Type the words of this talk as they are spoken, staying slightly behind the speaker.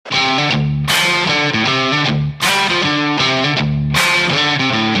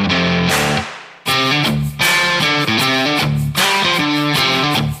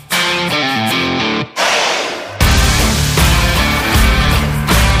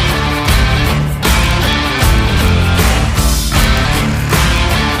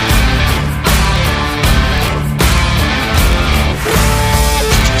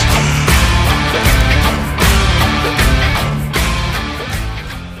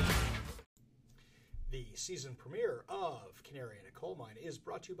The season premiere of Canary in a Coal Mine is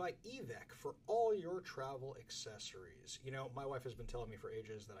brought to you by Evec for all your travel accessories. You know, my wife has been telling me for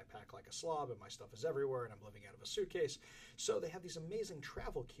ages that I pack like a slob and my stuff is everywhere and I'm living out of a suitcase. So they have these amazing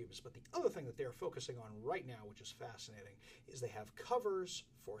travel cubes. But the other thing that they're focusing on right now, which is fascinating, is they have covers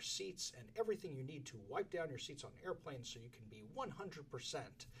for seats and everything you need to wipe down your seats on airplanes so you can be 100%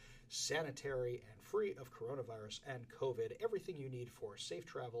 sanitary and free of coronavirus and COVID, everything you need for safe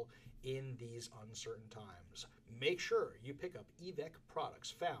travel in these uncertain times. Make sure you pick up Evec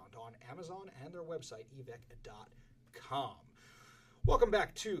products found on Amazon and their website, evec.com. Welcome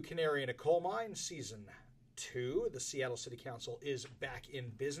back to Canary in a Coal Mine, Season 2. The Seattle City Council is back in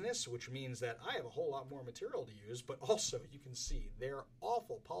business, which means that I have a whole lot more material to use, but also you can see their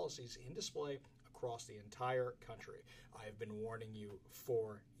awful policies in display across the entire country. I have been warning you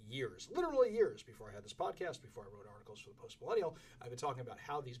for years, literally years before I had this podcast, before I wrote articles for the Post-Millennial. I've been talking about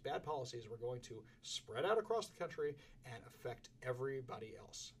how these bad policies were going to spread out across the country and affect everybody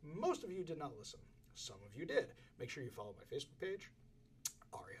else. Most of you did not listen. Some of you did. Make sure you follow my Facebook page,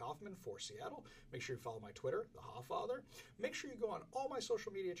 Ari Hoffman for Seattle. Make sure you follow my Twitter, The Hofffather. Make sure you go on all my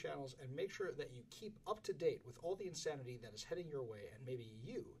social media channels and make sure that you keep up to date with all the insanity that is heading your way, and maybe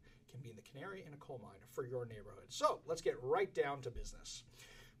you can be the canary in a coal mine for your neighborhood. So let's get right down to business.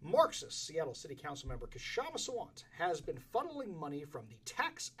 Marxist Seattle City Council member Kshama Sawant has been funneling money from the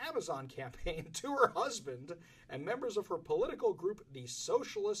Tax Amazon campaign to her husband and members of her political group, the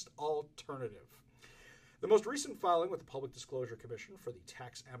Socialist Alternative. The most recent filing with the Public Disclosure Commission for the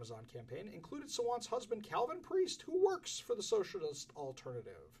Tax Amazon campaign included Sawant's husband, Calvin Priest, who works for the Socialist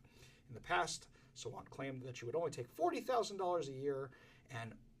Alternative. In the past, Sawant claimed that she would only take $40,000 a year,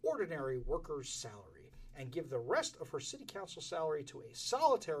 an ordinary worker's salary, and give the rest of her city council salary to a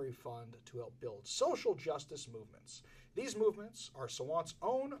solitary fund to help build social justice movements. These movements are Sawant's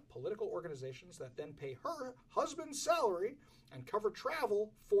own political organizations that then pay her husband's salary and cover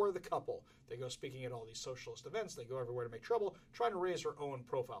travel for the couple. They go speaking at all these socialist events. They go everywhere to make trouble, trying to raise her own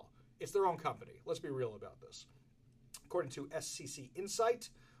profile. It's their own company. Let's be real about this. According to SCC Insight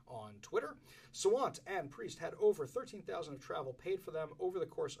on Twitter, Sawant and Priest had over $13,000 of travel paid for them over the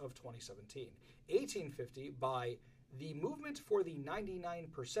course of 2017, $1,850 by the Movement for the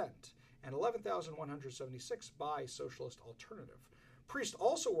 99%, and $11,176 by Socialist Alternative. Priest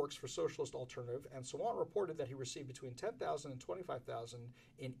also works for Socialist Alternative, and Sawant reported that he received between $10,000 and $25,000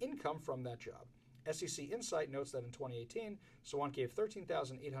 in income from that job. SEC Insight notes that in 2018, Sawant gave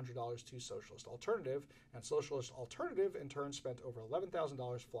 $13,800 to Socialist Alternative, and Socialist Alternative in turn spent over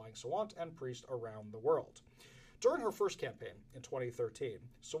 $11,000 flying Sawant and Priest around the world. During her first campaign in 2013,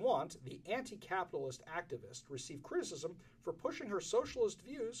 Sawant, the anti-capitalist activist, received criticism for pushing her socialist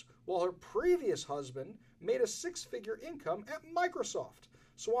views while her previous husband made a six-figure income at Microsoft.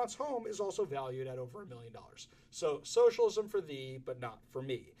 Sawant's home is also valued at over $1 million. So socialism for thee, but not for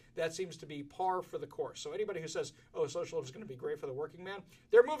me. That seems to be par for the course. So anybody who says, oh, socialism is going to be great for the working man,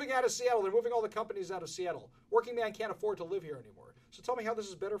 they're moving out of Seattle. They're moving all the companies out of Seattle. Working man can't afford to live here anymore. So tell me how this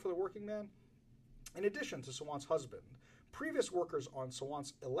is better for the working man? In addition to Sawant's husband, previous workers on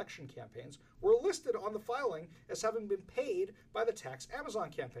Sawant's election campaigns were listed on the filing as having been paid by the Tax Amazon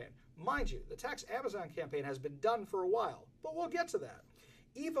campaign. Mind you, the Tax Amazon campaign has been done for a while, but we'll get to that.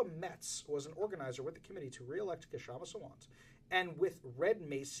 Eva Metz was an organizer with the committee to re-elect Kshama Sawant, and with Red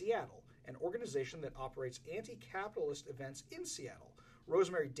Mace Seattle, an organization that operates anti-capitalist events in Seattle.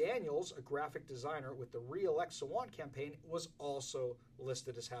 Rosemary Daniels, a graphic designer with the Re-elect Sawant campaign, was also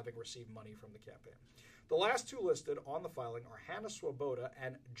listed as having received money from the campaign. The last two listed on the filing are Hannah Swoboda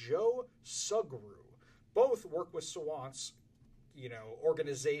and Joe Sugru. Both work with Sawant's,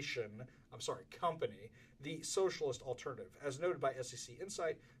 company, the Socialist Alternative. As noted by SEC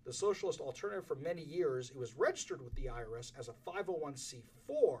Insight, the Socialist Alternative for many years, it was registered with the IRS as a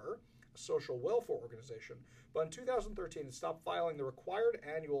 501c4, a social welfare organization, but in 2013 it stopped filing the required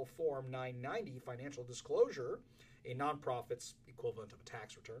annual Form 990 financial disclosure, a nonprofit's equivalent of a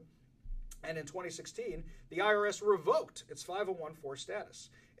tax return. And in 2016, the IRS revoked its 501(c)(4) status.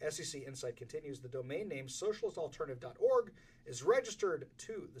 SEC Insight continues, the domain name socialistalternative.org is registered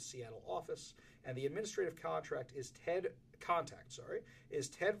to the Seattle office, and the administrative contact is Ted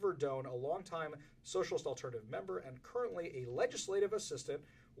Verdone, a longtime Socialist Alternative member and currently a legislative assistant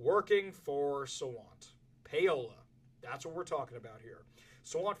working for Sawant. Payola. That's what we're talking about here.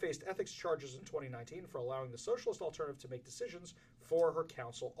 Sawant faced ethics charges in 2019 for allowing the Socialist Alternative to make decisions for her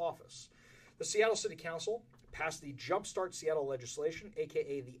council office. The Seattle City Council passed the Jumpstart Seattle legislation,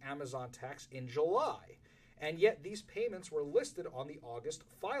 aka the Amazon tax, in July, and yet these payments were listed on the August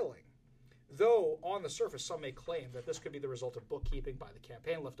filing. Though on the surface some may claim that this could be the result of bookkeeping by the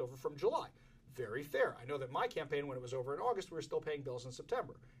campaign left over from July. Very fair. I know that my campaign, when it was over in August, we were still paying bills in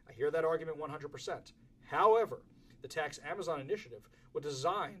September. I hear that argument 100%. However, the Tax Amazon initiative was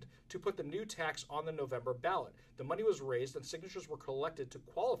designed to put the new tax on the November ballot. The money was raised and signatures were collected to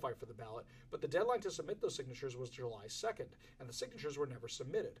qualify for the ballot, but the deadline to submit those signatures was July 2nd, and the signatures were never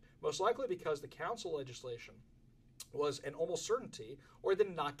submitted, most likely because the council legislation was an almost certainty or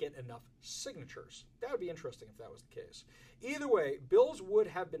did not get enough signatures. That would be interesting if that was the case. Either way, bills would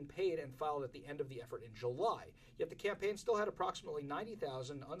have been paid and filed at the end of the effort in July, yet the campaign still had approximately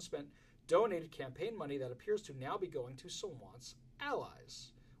 $90,000 unspent donated campaign money that appears to now be going to Sawant's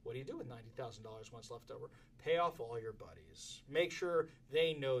allies. What do you do with $90,000 once left over? Pay off all your buddies. Make sure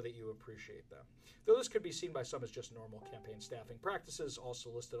they know that you appreciate them. Though this could be seen by some as just normal campaign staffing practices, also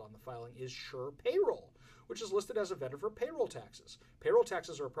listed on the filing is Sure Payroll, which is listed as a vendor for payroll taxes. Payroll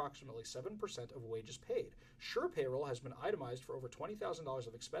taxes are approximately 7% of wages paid. Sure Payroll has been itemized for over $20,000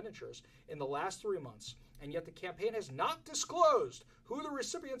 of expenditures in the last 3 months, and yet the campaign has not disclosed who the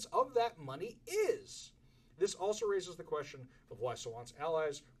recipients of that money is. This also raises the question of why Sawant's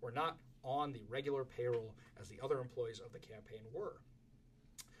allies were not on the regular payroll as the other employees of the campaign were.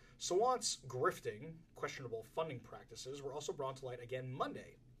 Sawant's grifting, questionable funding practices were also brought to light again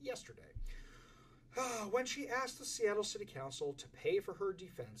yesterday, when she asked the Seattle City Council to pay for her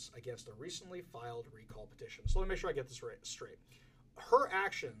defense against a recently filed recall petition. So let me make sure I get this straight. Her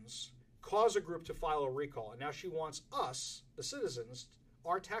actions cause a group to file a recall, and now she wants us, the citizens,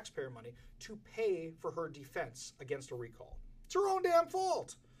 our taxpayer money, to pay for her defense against a recall. It's her own damn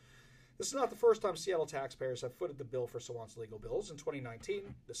fault. This is not the first time Seattle taxpayers have footed the bill for Sawant's legal bills. In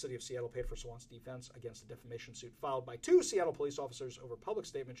 2019, the city of Seattle paid for Sawant's defense against a defamation suit filed by 2 Seattle police officers over public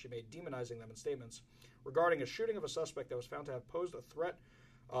statements she made demonizing them in statements regarding a shooting of a suspect that was found to have posed a threat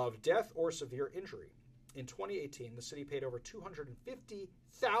of death or severe injury. In 2018, the city paid over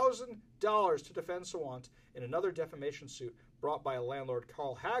 $250,000 to defend Sawant in another defamation suit brought by a landlord,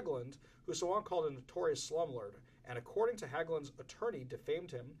 Carl Haglund, who Sawant called a notorious slumlord, and according to Haglund's attorney,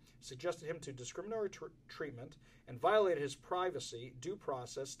 defamed him, suggested him to discriminatory treatment, and violated his privacy, due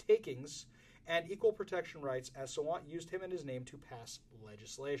process, takings, and equal protection rights as Sawant used him and his name to pass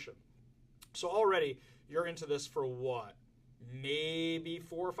legislation. So already, you're into this for what? Maybe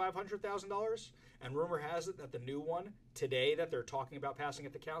 $400,000 or $500,000? And rumor has it that the new one today that they're talking about passing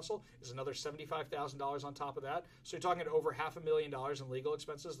at the council is another $75,000 on top of that. So you're talking over $500,000 in legal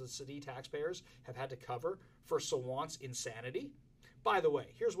expenses that city taxpayers have had to cover for Sawant's insanity. By the way,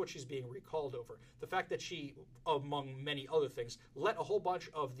 here's what she's being recalled over. The fact that she, among many other things, let a whole bunch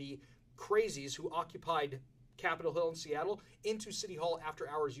of the crazies who occupied Capitol Hill in Seattle into City Hall after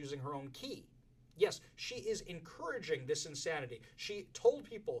hours using her own key. Yes, she is encouraging this insanity. She told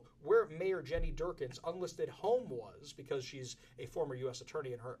people where Mayor Jenny Durkin's unlisted home was because she's a former U.S.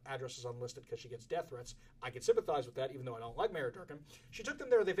 attorney and her address is unlisted because she gets death threats. I can sympathize with that, even though I don't like Mayor Durkin. She took them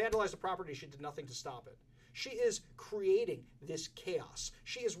there. They vandalized the property. She did nothing to stop it. She is creating this chaos.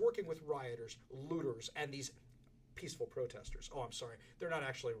 She is working with rioters, looters, and these peaceful protesters. Oh, I'm sorry. They're not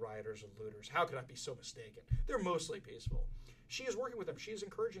actually rioters or looters. How could I be so mistaken? They're mostly peaceful. She is working with them. She is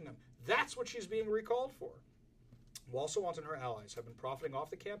encouraging them. That's what she's being recalled for. While Sawant and her allies have been profiting off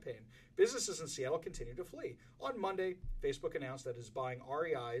the campaign, businesses in Seattle continue to flee. On Monday, Facebook announced that it is buying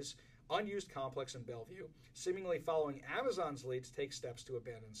REI's unused complex in Bellevue, seemingly following Amazon's lead to take steps to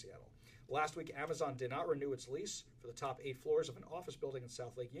abandon Seattle. Last week, Amazon did not renew its lease for the top 8 floors of an office building in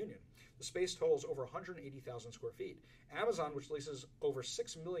South Lake Union. The space totals over 180,000 square feet. Amazon, which leases over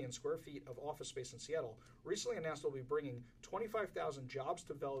 6 million square feet of office space in Seattle, recently announced it will be bringing 25,000 jobs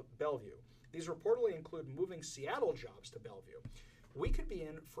to Bellevue. These reportedly include moving Seattle jobs to Bellevue. We could be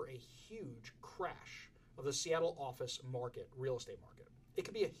in for a huge crash of the Seattle office market, real estate market. It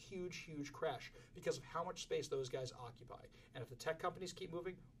could be a huge, huge crash because of how much space those guys occupy. And if the tech companies keep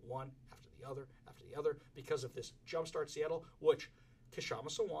moving, one after the other, because of this Jumpstart Seattle, which Kshama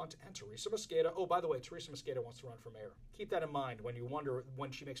Sawant and Teresa Mosqueda, oh, by the way, Teresa Mosqueda wants to run for mayor. Keep that in mind when you wonder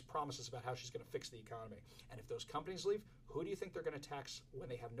when she makes promises about how she's going to fix the economy. And if those companies leave, who do you think they're going to tax when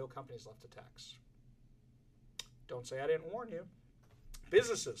they have no companies left to tax? Don't say I didn't warn you.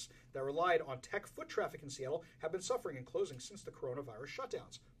 Businesses that relied on tech foot traffic in Seattle have been suffering and closing since the coronavirus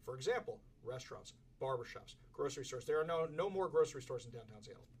shutdowns. For example, restaurants, barbershops, grocery stores. There are no more grocery stores in downtown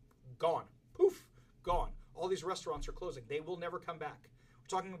Seattle. Gone. Poof. Gone. All these restaurants are closing. They will never come back. We're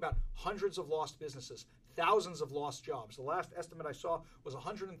talking about hundreds of lost businesses, thousands of lost jobs. The last estimate I saw was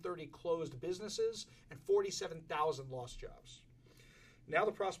 130 closed businesses and 47,000 lost jobs. Now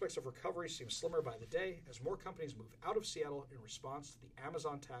the prospects of recovery seem slimmer by the day as more companies move out of Seattle in response to the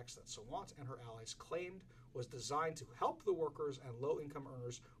Amazon tax that Sawant and her allies claimed was designed to help the workers and low-income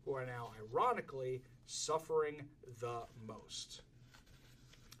earners who are now, ironically, suffering the most.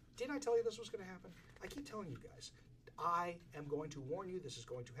 Didn't I tell you this was going to happen? I keep telling you guys. I am going to warn you, this is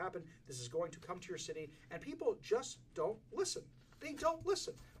going to happen, this is going to come to your city, and people just don't listen. They don't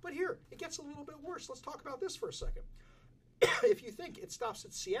listen. But here, it gets a little bit worse. Let's talk about this for a second. If you think it stops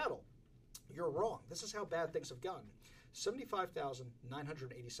at Seattle, you're wrong. This is how bad things have gotten.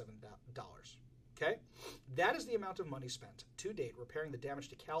 $75,987. Okay? That is the amount of money spent to date repairing the damage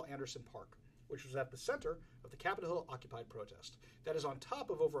to Cal Anderson Park, which was at the center of the Capitol Hill Occupy protest. That is on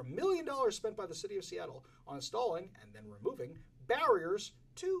top of over $1 million spent by the city of Seattle on installing and then removing barriers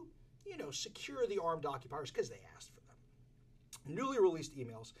to, secure the armed occupiers because they asked for them. Newly released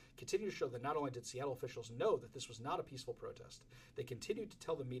emails continue to show that not only did Seattle officials know that this was not a peaceful protest, they continued to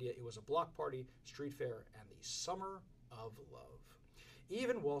tell the media it was a block party, street fair, and the summer of love.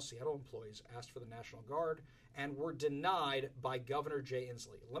 Even while Seattle employees asked for the National Guard and were denied by Governor Jay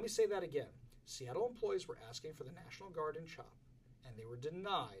Inslee. Let me say that again. Seattle employees were asking for the National Guard in CHOP, and they were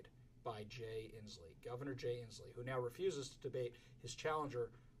denied by Jay Inslee, Governor Jay Inslee, who now refuses to debate his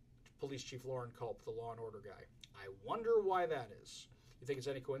challenger, Police Chief Lauren Culp, the Law and Order guy. I wonder why that is. You think it's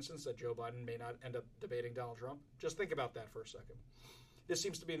any coincidence that Joe Biden may not end up debating Donald Trump? Just think about that for a second. This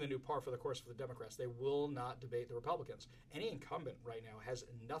seems to be the new par for the course for the Democrats. They will not debate the Republicans. Any incumbent right now has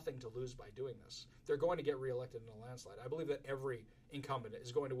nothing to lose by doing this. They're going to get reelected in a landslide. I believe that every incumbent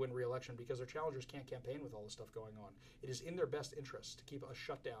is going to win reelection because their challengers can't campaign with all this stuff going on. It is in their best interest to keep us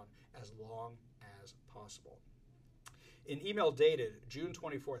shut down as long as possible. In email dated June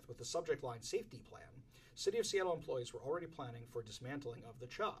 24th with the subject line Safety Plan, City of Seattle employees were already planning for dismantling of the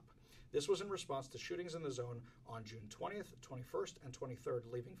CHOP. This was in response to shootings in the zone on June 20th, 21st, and 23rd,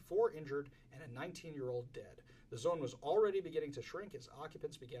 leaving 4 injured and a 19-year-old dead. The zone was already beginning to shrink as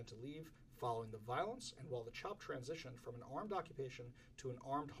occupants began to leave following the violence and while the CHOP transitioned from an armed occupation to an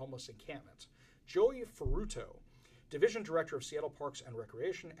armed homeless encampment. Joey Ferruto, Division Director of Seattle Parks and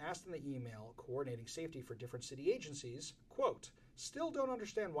Recreation, asked in the email coordinating safety for different city agencies, quote, "Still don't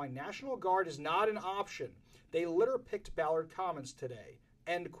understand why National Guard is not an option. They litter-picked Ballard Commons today,"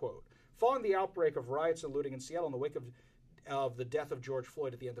 end quote. Following the outbreak of riots and looting in Seattle in the wake of the death of George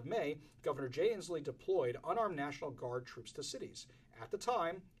Floyd at the end of May, Governor Jay Inslee deployed unarmed National Guard troops to cities. At the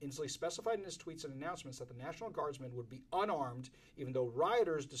time, Inslee specified in his tweets and announcements that the National Guardsmen would be unarmed, even though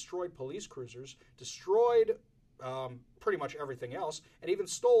rioters destroyed police cruisers, destroyed pretty much everything else, and even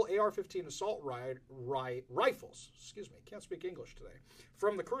stole AR-15 assault rifles, can't speak English today,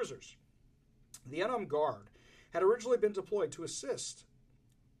 from the cruisers. The unarmed guard had originally been deployed to assist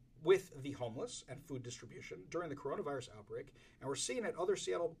with the homeless and food distribution during the coronavirus outbreak, and were seen at other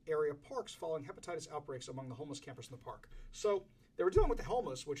Seattle area parks following hepatitis outbreaks among the homeless campers in the park. So they were dealing with the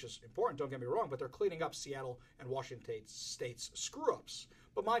homeless, which is important, don't get me wrong, but they're cleaning up Seattle and Washington State's screw-ups.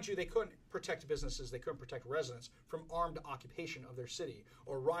 But mind you, they couldn't protect businesses, they couldn't protect residents from armed occupation of their city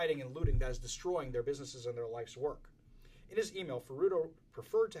or rioting and looting that is destroying their businesses and their life's work. In his email, Ferruto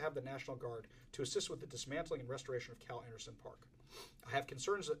preferred to have the National Guard to assist with the dismantling and restoration of Cal Anderson Park. I have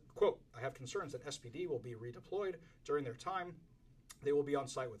concerns that SPD will be redeployed during their time. They will be on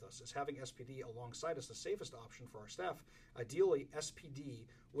site with us. As having SPD alongside us the safest option for our staff, ideally SPD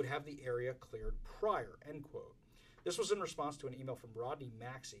would have the area cleared prior, end quote. This was in response to an email from Rodney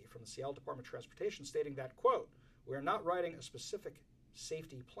Maxey from the Seattle Department of Transportation stating that, quote, "We are not writing a specific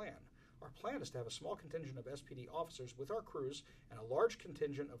safety plan. Our plan is to have a small contingent of SPD officers with our crews and a large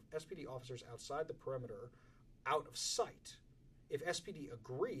contingent of SPD officers outside the perimeter out of sight. If SPD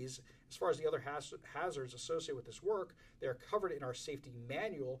agrees, as far as the other hazards associated with this work, they are covered in our safety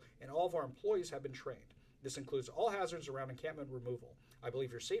manual, and all of our employees have been trained. This includes all hazards around encampment removal. I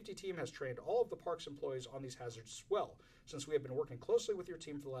believe your safety team has trained all of the park's employees on these hazards as well, since we have been working closely with your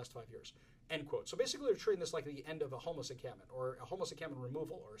team for the last 5 years." End quote. So basically they're treating this like the end of a homeless encampment, or a homeless encampment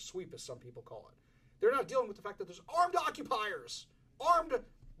removal, or a sweep as some people call it. They're not dealing with the fact that there's armed occupiers, armed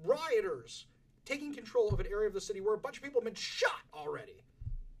rioters, taking control of an area of the city where a bunch of people have been shot already.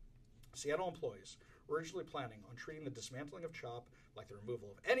 Seattle employees were originally planning on treating the dismantling of CHOP like the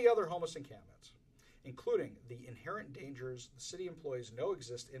removal of any other homeless encampment, including the inherent dangers the city employees know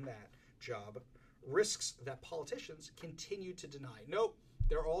exist in that job, risks that politicians continue to deny. Nope,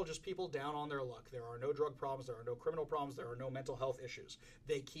 they're all just people down on their luck. There are no drug problems, there are no criminal problems, there are no mental health issues.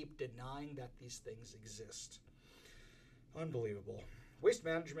 They keep denying that these things exist. Unbelievable. Waste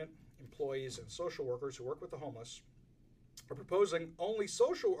management employees and social workers who work with the homeless are proposing only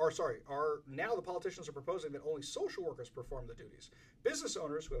social, or sorry, are now the politicians are proposing that only social workers perform the duties. Business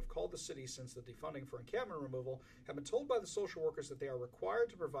owners who have called the city since the defunding for encampment removal have been told by the social workers that they are required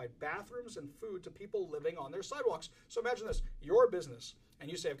to provide bathrooms and food to people living on their sidewalks. So imagine this, you're a business, and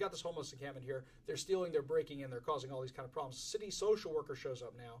you say, I've got this homeless encampment here. They're stealing, they're breaking in, they're causing all these kind of problems. City social worker shows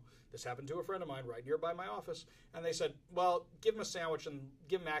up now. This happened to a friend of mine right nearby my office, and they said, well, give him a sandwich and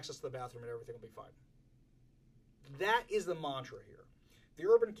give him access to the bathroom and everything will be fine. That is the mantra here. The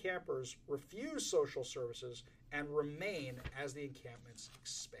urban campers refuse social services and remain as the encampments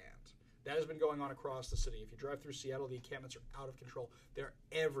expand. That has been going on across the city. If you drive through Seattle, the encampments are out of control. They're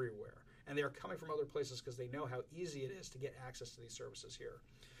everywhere. And they are coming from other places because they know how easy it is to get access to these services here.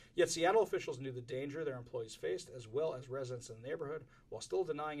 Yet Seattle officials knew the danger their employees faced, as well as residents in the neighborhood, while still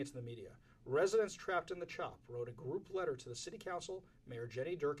denying it to the media. Residents trapped in the CHOP wrote a group letter to the city council, Mayor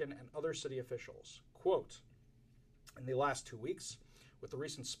Jenny Durkan, and other city officials. Quote, in the last 2 weeks, with the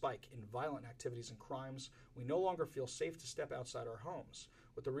recent spike in violent activities and crimes, we no longer feel safe to step outside our homes.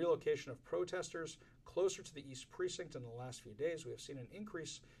 With the relocation of protesters closer to the East Precinct in the last few days, we have seen an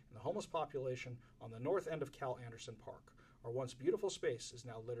increase in the homeless population on the north end of Cal Anderson Park. Our once beautiful space is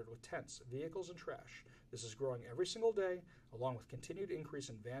now littered with tents, vehicles, and trash. This is growing every single day, along with continued increase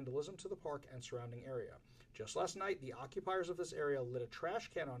in vandalism to the park and surrounding area. Just last night, the occupiers of this area lit a trash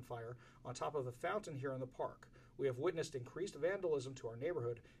can on fire on top of the fountain here in the park. We have witnessed increased vandalism to our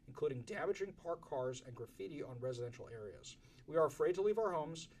neighborhood, including damaging parked cars and graffiti on residential areas. We are afraid to leave our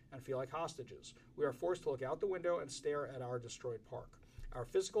homes and feel like hostages. We are forced to look out the window and stare at our destroyed park. Our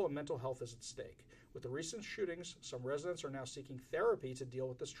physical and mental health is at stake. With the recent shootings, some residents are now seeking therapy to deal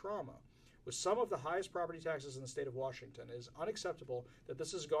with this trauma. With some of the highest property taxes in the state of Washington, it is unacceptable that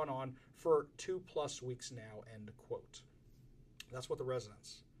this has gone on for 2+ weeks now, end quote. That's what the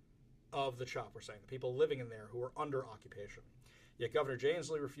residents of the CHOP were saying, the people living in there who are under occupation. Yet Governor Jay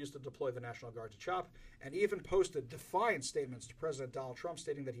Inslee refused to deploy the National Guard to CHOP and even posted defiant statements to President Donald Trump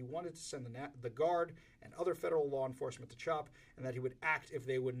stating that he wanted to send the Guard and other federal law enforcement to CHOP and that he would act if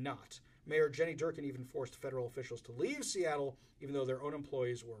they would not. Mayor Jenny Durkan even forced federal officials to leave Seattle even though their own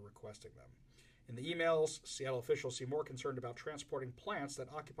employees were requesting them. In the emails, Seattle officials seem more concerned about transporting plants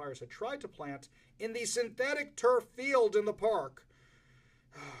that occupiers had tried to plant in the synthetic turf field in the park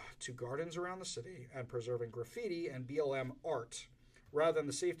to gardens around the city and preserving graffiti and BLM art rather than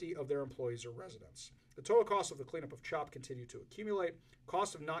the safety of their employees or residents. The total cost of the cleanup of CHOP continue to accumulate.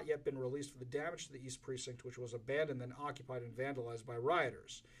 Costs have not yet been released for the damage to the East Precinct, which was abandoned, then occupied, and vandalized by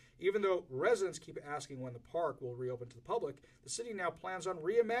rioters. Even though residents keep asking when the park will reopen to the public, the city now plans on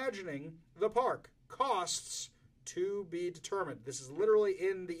reimagining the park. Costs to be determined. This is literally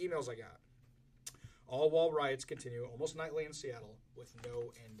in the emails I got. All while riots continue almost nightly in Seattle with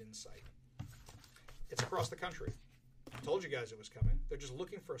no end in sight. It's across the country. I told you guys it was coming. They're just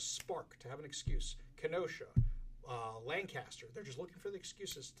looking for a spark to have an excuse. Kenosha, Lancaster, they're just looking for the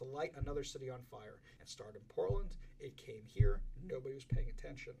excuses to light another city on fire. It started in Portland. It came here. Nobody was paying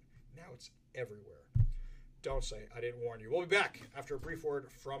attention. Now it's everywhere. Don't say I didn't warn you. We'll be back after a brief word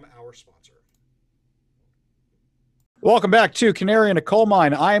from our sponsor. Welcome back to Canary in a Coal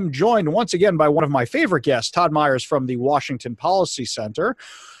Mine. I am joined once again by one of my favorite guests, Todd Myers from the Washington Policy Center.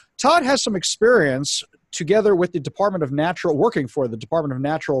 Todd has some experience together with the working for the Department of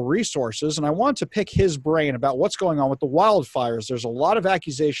Natural Resources, and I want to pick his brain about what's going on with the wildfires. There's a lot of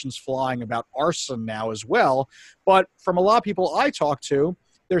accusations flying about arson now as well, but from a lot of people I talk to,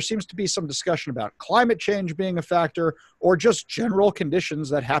 there seems to be some discussion about climate change being a factor or just general conditions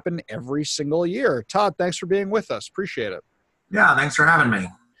that happen every single year. Todd, thanks for being with us. Appreciate it. Yeah, thanks for having me.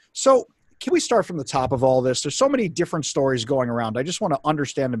 So can we start from the top of all this? There's so many different stories going around. I just want to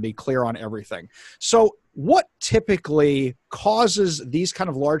understand and be clear on everything. So what typically causes these kind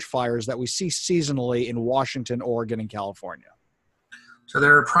of large fires that we see seasonally in Washington, Oregon, and California? So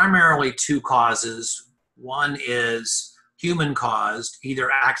there are primarily two causes. One is human caused, either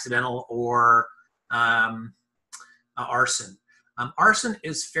accidental or arson. Arson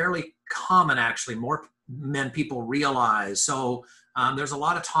is fairly common, actually, more than people realize. So there's a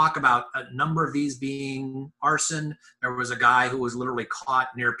lot of talk about a number of these being arson. There was a guy who was literally caught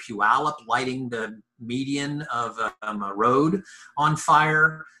near Puyallup lighting the median of a road on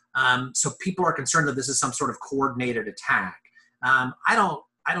fire. So people are concerned that this is some sort of coordinated attack.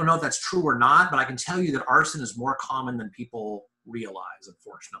 I don't know if that's true or not, but I can tell you that arson is more common than people realize,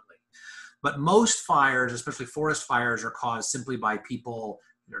 unfortunately. But most fires, especially forest fires, are caused simply by people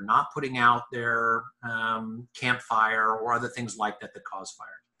that are not putting out their campfire or other things like that that cause fire.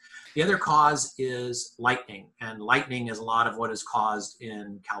 The other cause is lightning, and lightning is a lot of what is caused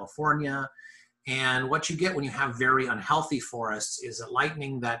in California And what you get when you have very unhealthy forests is that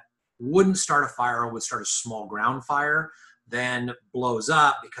lightning that wouldn't start a fire or would start a small ground fire then blows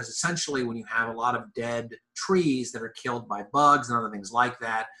up, because essentially when you have a lot of dead trees that are killed by bugs and other things like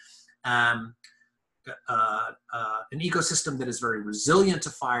that, an ecosystem that is very resilient to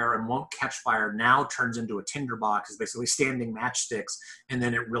fire and won't catch fire now turns into a tinderbox, is basically standing matchsticks, and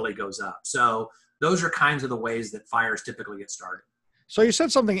then it really goes up. So those are kinds of the ways that fires typically get started. So you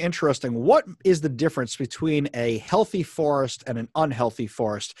said something interesting. What is the difference between a healthy forest and an unhealthy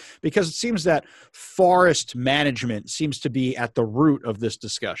forest? Because it seems that forest management seems to be at the root of this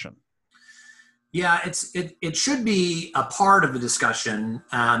discussion. Yeah, it should be a part of the discussion.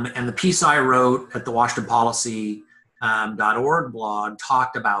 And the piece I wrote at the WashingtonPolicy.org blog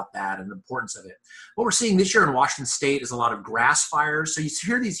talked about that and the importance of it. What we're seeing this year in Washington State is a lot of grass fires. So you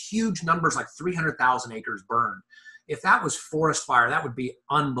hear these huge numbers like 300,000 acres burned. If that was forest fire, that would be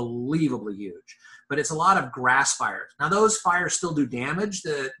unbelievably huge. But it's a lot of grass fires. Now, those fires still do damage.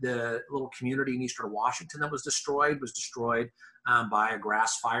 The little community in eastern Washington that was destroyed by a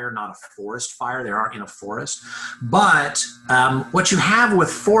grass fire, not a forest fire. They aren't in a forest. But what you have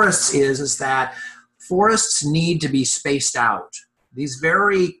with forests is that forests need to be spaced out. These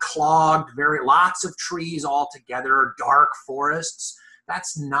very clogged, lots of trees all together, dark forests,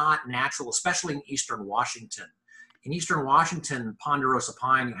 that's not natural, especially in eastern Washington. In eastern Washington, ponderosa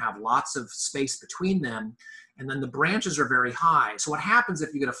pine, you have lots of space between them, and then the branches are very high. So what happens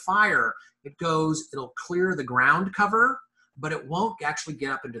if you get a fire, it'll clear the ground cover, but it won't actually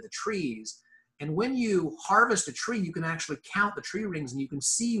get up into the trees. And when you harvest a tree, you can actually count the tree rings and you can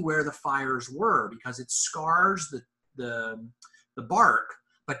see where the fires were, because it scars the bark,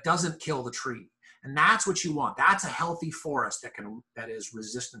 but doesn't kill the tree. And that's what you want. That's a healthy forest that is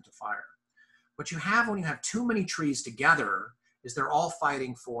resistant to fire. What you have when you have too many trees together is they're all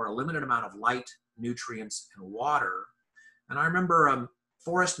fighting for a limited amount of light, nutrients, and water. And I remember a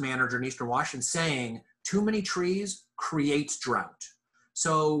forest manager in eastern Washington saying, too many trees creates drought.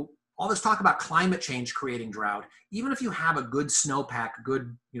 So all this talk about climate change creating drought, even if you have a good snowpack, a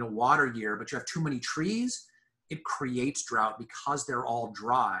good water year, but you have too many trees, it creates drought because they're all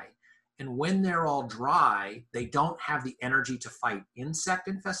dry. And when they're all dry, they don't have the energy to fight insect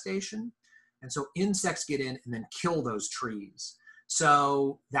infestation. And so insects get in and then kill those trees.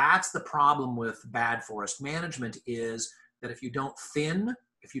 So that's the problem with bad forest management, is that if you don't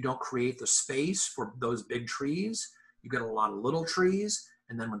create the space for those big trees, you get a lot of little trees.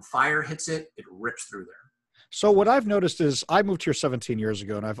 And then when fire hits it, it rips through there. So what I've noticed is I moved here 17 years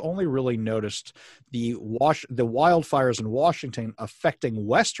ago, and I've only really noticed the wildfires in Washington affecting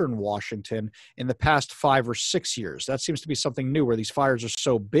Western Washington in the past 5 or 6 years. That seems to be something new, where these fires are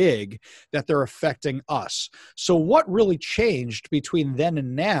so big that they're affecting us. So what really changed between then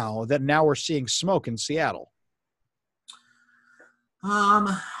and now that now we're seeing smoke in Seattle?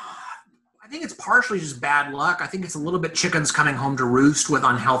 I think it's partially just bad luck. I think it's a little bit chickens coming home to roost with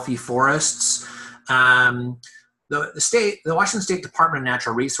unhealthy forests. The Washington State Department of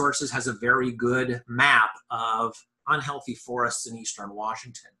Natural Resources has a very good map of unhealthy forests in eastern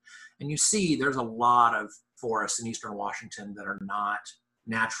Washington. And you see there's a lot of forests in eastern Washington that are not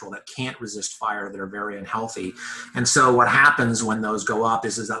natural, that can't resist fire, that are very unhealthy. And so what happens when those go up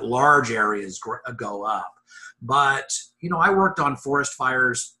is that large areas go up. But, I worked on forest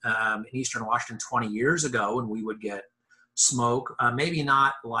fires in eastern Washington 20 years ago, and we would get smoke, maybe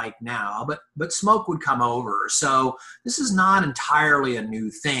not like now, but smoke would come over. So this is not entirely a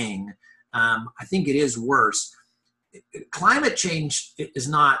new thing. I think it is worse. Climate change is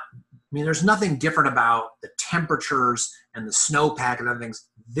not, there's nothing different about the temperatures and the snowpack and other things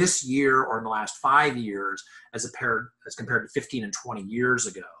this year or in the last 5 years as compared to 15 and 20 years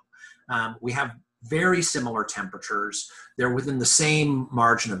ago. We have very similar temperatures. They're within the same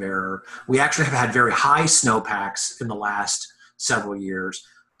margin of error. We actually have had very high snowpacks in the last several years.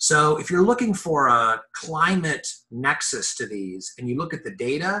 So if you're looking for a climate nexus to these and you look at the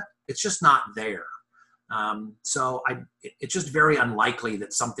data, it's just not there. It's just very unlikely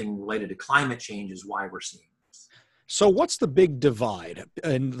that something related to climate change is why we're seeing. So what's the big divide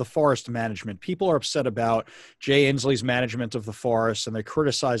in the forest management? People are upset about Jay Inslee's management of the forest, and they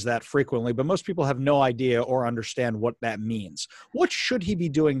criticize that frequently, but most people have no idea or understand what that means. What should he be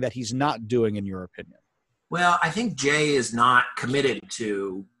doing that he's not doing, in your opinion? Well, I think Jay is not committed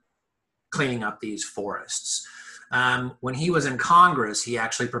to cleaning up these forests. When he was in Congress, he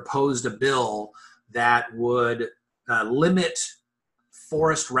actually proposed a bill that would limit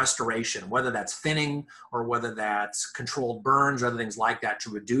forest restoration, whether that's thinning or whether that's controlled burns or other things like that, to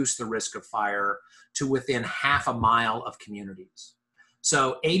reduce the risk of fire to within half a mile of communities.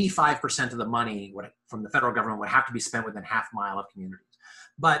 So 85% of the money from the federal government would have to be spent within half mile of communities.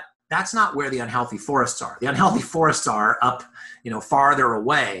 But that's not where the unhealthy forests are. The unhealthy forests are up, farther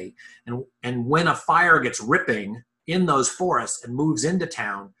away. And when a fire gets ripping in those forests and moves into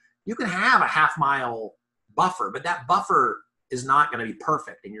town, you can have a half mile buffer, but that buffer is not going to be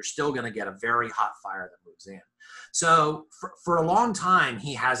perfect, and you're still going to get a very hot fire that moves in. So for a long time,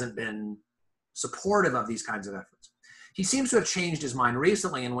 he hasn't been supportive of these kinds of efforts. He seems to have changed his mind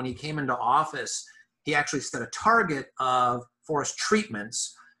recently, and when he came into office, he actually set a target of forest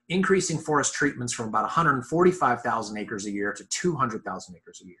treatments, increasing forest treatments from about 145,000 acres a year to 200,000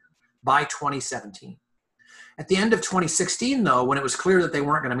 acres a year by 2017. At the end of 2016, though, when it was clear that they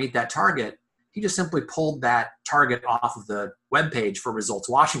weren't going to meet that target, he just simply pulled that target off of the webpage for Results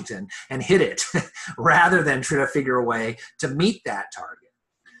Washington and hid it rather than try to figure a way to meet that target.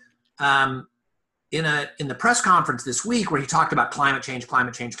 In the press conference this week where he talked about climate change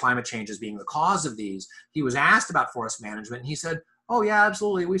as being the cause of these, he was asked about forest management, and he said, oh yeah,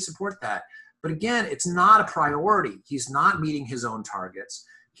 absolutely, we support that. But again, it's not a priority. He's not meeting his own targets.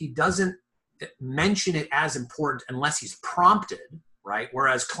 He doesn't mention it as important unless he's prompted, right?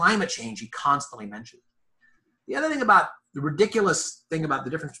 Whereas climate change, he constantly mentions. The other thing the ridiculous thing about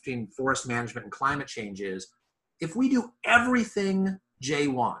the difference between forest management and climate change is if we do everything Jay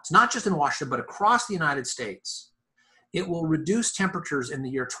wants, not just in Washington, but across the United States, it will reduce temperatures in the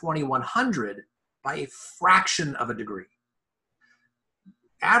year 2100 by a fraction of a degree.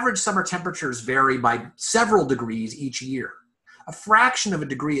 Average summer temperatures vary by several degrees each year. A fraction of a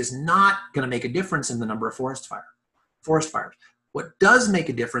degree is not going to make a difference in the number of forest fires. What does make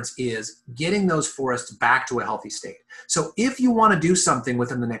a difference is getting those forests back to a healthy state. So if you want to do something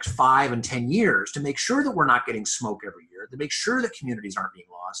within the next 5 and 10 years to make sure that we're not getting smoke every year, to make sure that communities aren't being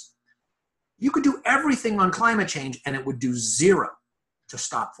lost, you could do everything on climate change and it would do zero to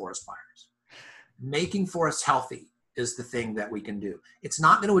stop forest fires. Making forests healthy is the thing that we can do. It's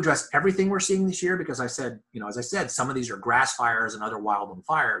not going to address everything we're seeing this year because as I said, some of these are grass fires and other wildland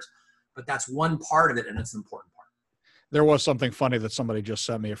fires, but that's one part of it and it's an important part. There was something funny that somebody just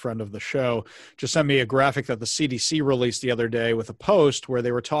sent me, a friend of the show, just sent me a graphic that the CDC released the other day with a post where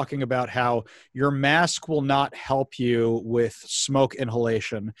they were talking about how your mask will not help you with smoke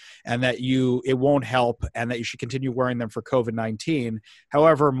inhalation and that it won't help and that you should continue wearing them for COVID-19.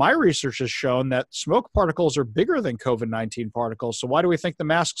 However, my research has shown that smoke particles are bigger than COVID-19 particles. So why do we think the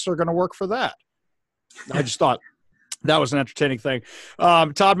masks are going to work for that? I just thought that was an entertaining thing.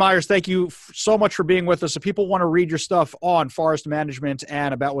 Todd Myers, thank you so much for being with us. If people want to read your stuff on forest management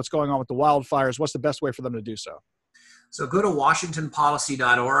and about what's going on with the wildfires, what's the best way for them to do so? So go to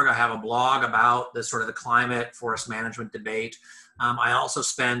washingtonpolicy.org. I have a blog about the climate forest management debate. I also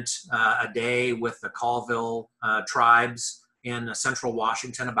spent a day with the Colville tribes in central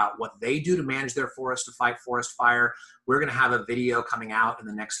Washington about what they do to manage their forests to fight forest fire. We're going to have a video coming out in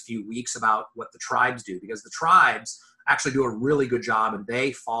the next few weeks about what the tribes do, because the tribes actually do a really good job and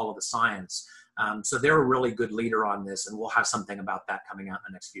they follow the science. So they're a really good leader on this, and we'll have something about that coming out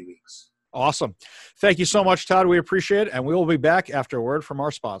in the next few weeks. Awesome. Thank you so much, Todd. We appreciate it, and we will be back after a word from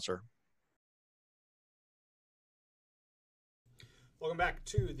our sponsor. Welcome back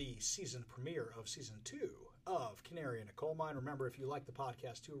to the season premiere of Season 2 of Canary in a Coal Mine. Remember, if you like the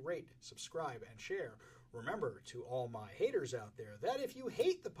podcast, to rate, subscribe, and share. Remember, to all my haters out there, that if you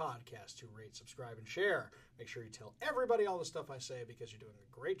hate the podcast, to rate, subscribe, and share. Make sure you tell everybody all the stuff I say because you're doing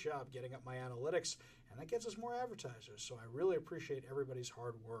a great job getting up my analytics, and that gets us more advertisers. So I really appreciate everybody's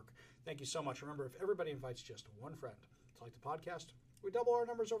hard work. Thank you so much. Remember, if everybody invites just one friend to like the podcast, we double our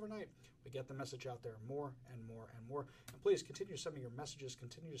numbers overnight. We get the message out there more and more and more. And please continue to send me your messages.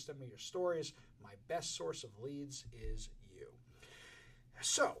 Continue to send me your stories. My best source of leads is you.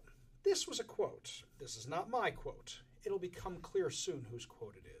 So, this was a quote. This is not my quote. It'll become clear soon whose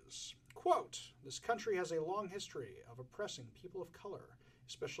quote it is. Quote, "This country has a long history of oppressing people of color,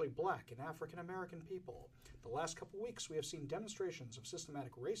 especially black and African American people. The last couple weeks we have seen demonstrations of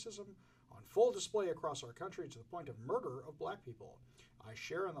systematic racism on full display across our country to the point of murder of black people. I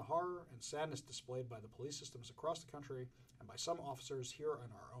share in the horror and sadness displayed by the police systems across the country and by some officers here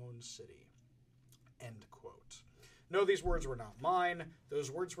in our own city." End quote. No, these words were not mine. Those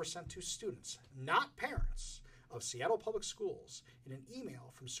words were sent to students, not parents, of Seattle Public Schools in an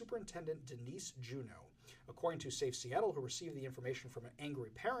email from Superintendent Denise Juneau. According to Safe Seattle, who received the information from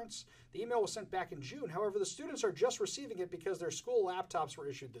angry parents, the email was sent back in June. However, the students are just receiving it because their school laptops were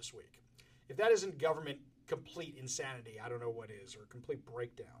issued this week. If that isn't government complete insanity, I don't know what is, or complete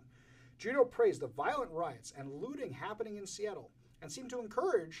breakdown. Juneau praised the violent riots and looting happening in Seattle and seemed to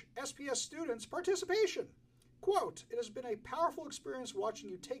encourage SPS students' participation. Quote, "It has been a powerful experience watching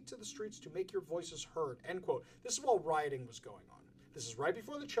you take to the streets to make your voices heard," end quote. This is while rioting was going on. This is right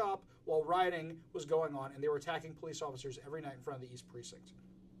before the CHOP, while rioting was going on, and they were attacking police officers every night in front of the East Precinct.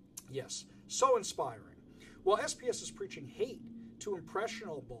 Yes, so inspiring. While SPS is preaching hate to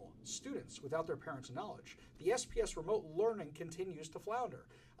impressionable students without their parents' knowledge, the SPS remote learning continues to flounder.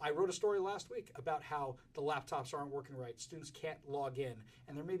 I wrote a story last week about how the laptops aren't working right, students can't log in,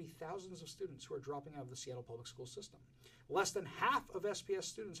 and there may be thousands of students who are dropping out of the Seattle public school system. Less than half of SPS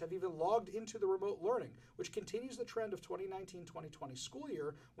students have even logged into the remote learning, which continues the trend of 2019-2020 school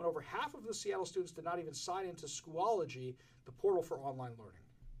year, when over half of the Seattle students did not even sign into Schoology, the portal for online learning.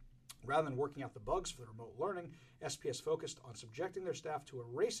 Rather than working out the bugs for the remote learning, SPS focused on subjecting their staff to a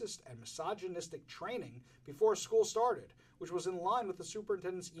racist and misogynistic training before school started, which was in line with the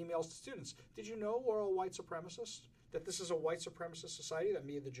superintendent's emails to students. Did you know we're all white supremacists? That this is a white supremacist society, that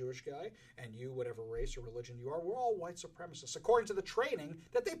me, the Jewish guy, and you, whatever race or religion you are, we're all white supremacists, according to the training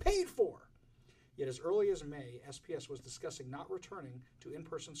that they paid for. Yet as early as May, SPS was discussing not returning to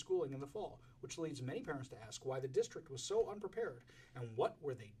in-person schooling in the fall, which leads many parents to ask why the district was so unprepared and what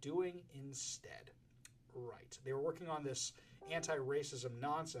were they doing instead. Right. They were working on this anti-racism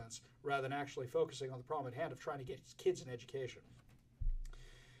nonsense rather than actually focusing on the problem at hand of trying to get kids an education.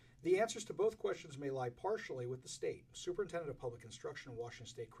 The answers to both questions may lie partially with the state. Superintendent of Public Instruction in Washington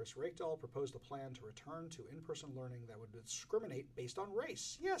State, Chris Rakedal, proposed a plan to return to in-person learning that would discriminate based on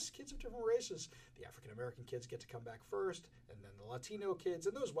race. Yes, kids of different races. The African-American kids get to come back first, and then the Latino kids,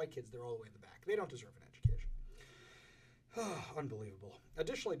 and those white kids, they're all the way in the back. They don't deserve an education. Unbelievable.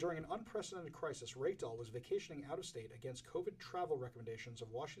 Additionally, during an unprecedented crisis, Rakedal was vacationing out of state against COVID travel recommendations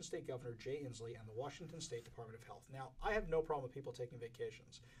of Washington State Governor Jay Inslee and the Washington State Department of Health. Now, I have no problem with people taking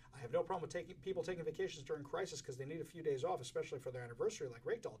vacations. I have no problem with people taking vacations during crisis because they need a few days off, especially for their anniversary like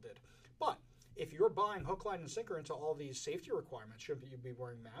Rakedal did. But if you're buying hook, line, and sinker into all these safety requirements, shouldn't you be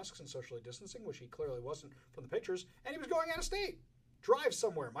wearing masks and socially distancing, which he clearly wasn't from the pictures, and he was going out of state. Drive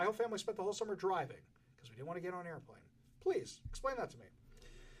somewhere. My whole family spent the whole summer driving because we didn't want to get on an airplane. Please, explain that to me.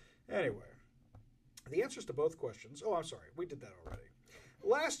 Anyway, the answers to both questions... Oh, I'm sorry. We did that already.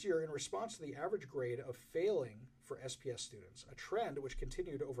 Last year, in response to the average grade of failing for SPS students, a trend which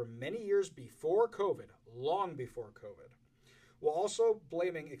continued over many years before COVID, long before COVID, while also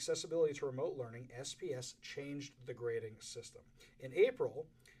blaming accessibility to remote learning, SPS changed the grading system. In April,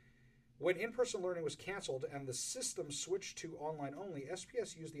 when in-person learning was canceled and the system switched to online only,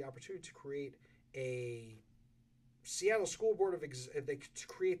 SPS used the opportunity to create a Seattle School Board to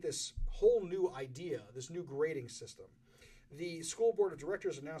create this whole new idea, this new grading system. The School Board of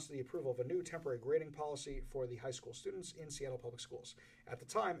Directors announced the approval of a new temporary grading policy for the high school students in Seattle Public Schools. At the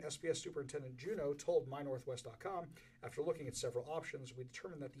time, SPS Superintendent Juneau told MyNorthwest.com, after looking at several options, we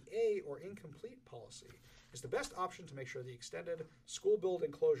determined that the A or incomplete policy is the best option to make sure the extended school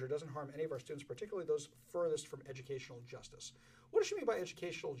building closure doesn't harm any of our students, particularly those furthest from educational justice. What does she mean by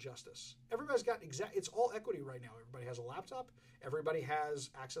educational justice? Everybody's got it's all equity right now. Everybody has a laptop. Everybody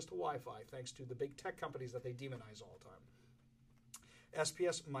has access to Wi-Fi, thanks to the big tech companies that they demonize all the time.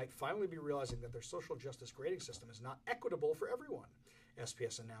 SPS might finally be realizing that their social justice grading system is not equitable for everyone.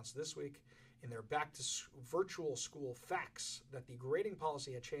 SPS announced this week in their back to virtual school facts that the grading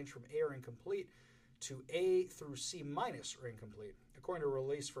policy had changed from A or incomplete to A through C minus or incomplete. According to a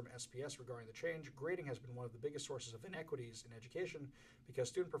release from SPS regarding the change, grading has been one of the biggest sources of inequities in education because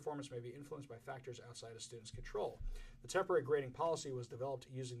student performance may be influenced by factors outside a student's control. The temporary grading policy was developed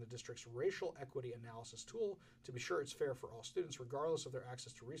using the district's racial equity analysis tool to be sure it's fair for all students, regardless of their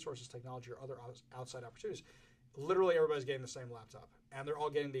access to resources, technology, or other outside opportunities. Literally everybody's getting the same laptop, and they're all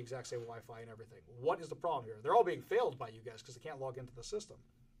getting the exact same Wi-Fi and everything. What is the problem here? They're all being failed by you guys because they can't log into the system.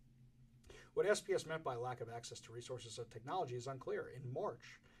 What SPS meant by lack of access to resources or technology is unclear. In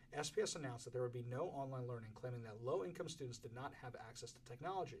March, SPS announced that there would be no online learning, claiming that low-income students did not have access to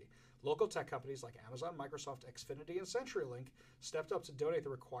technology. Local tech companies like Amazon, Microsoft, Xfinity, and CenturyLink stepped up to donate the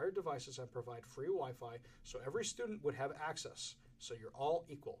required devices and provide free Wi-Fi so every student would have access. So you're all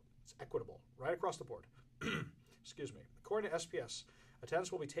equal. It's equitable, right across the board. Excuse me. According to SPS,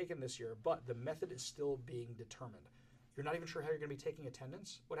 attendance will be taken this year, but the method is still being determined. You're not even sure how you're going to be taking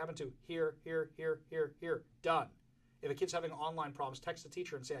attendance? What happened to here, done? If a kid's having online problems, text the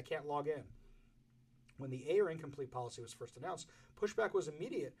teacher and say, I can't log in. When the A or incomplete policy was first announced, pushback was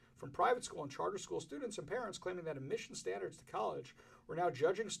immediate from private school and charter school students and parents claiming that admission standards to college were now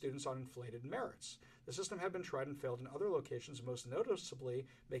judging students on inflated merits. The system had been tried and failed in other locations, most noticeably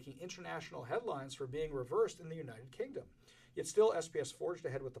making international headlines for being reversed in the United Kingdom. Yet still, SPS forged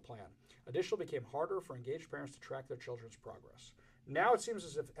ahead with the plan. Additionally, it became harder for engaged parents to track their children's progress. Now it seems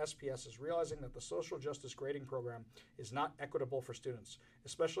as if SPS is realizing that the social justice grading program is not equitable for students,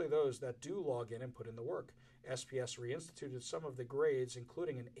 especially those that do log in and put in the work. SPS reinstituted some of the grades,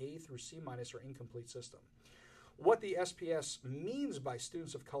 including an A through C- or incomplete system. What the SPS means by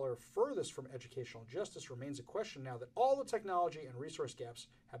students of color furthest from educational justice remains a question now that all the technology and resource gaps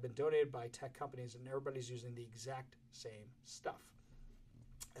have been donated by tech companies and everybody's using the exact same stuff.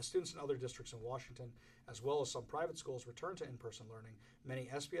 As students in other districts in Washington, as well as some private schools, return to in-person learning, many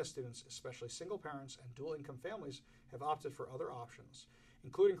SPS students, especially single parents and dual-income families, have opted for other options,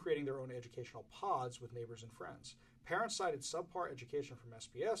 including creating their own educational pods with neighbors and friends. Parents cited subpar education from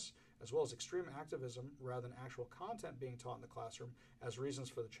SPS, as well as extreme activism rather than actual content being taught in the classroom, as reasons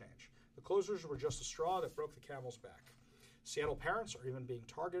for the change. The closures were just a straw that broke the camel's back. Seattle parents are even being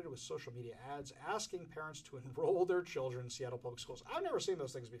targeted with social media ads asking parents to enroll their children in Seattle public schools. I've never seen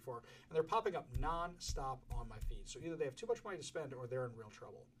those things before, and they're popping up non-stop on my feed. So either they have too much money to spend or they're in real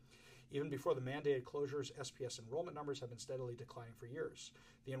trouble. Even before the mandated closures, SPS enrollment numbers have been steadily declining for years.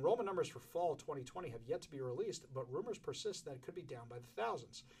 The enrollment numbers for fall 2020 have yet to be released, but rumors persist that it could be down by the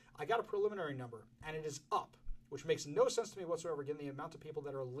thousands. I got a preliminary number, and it is up, which makes no sense to me whatsoever given the amount of people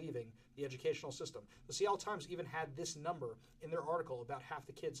that are leaving the educational system. The Seattle Times even had this number in their article about half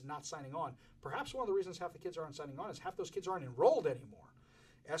the kids not signing on. Perhaps one of the reasons half the kids aren't signing on is half those kids aren't enrolled anymore.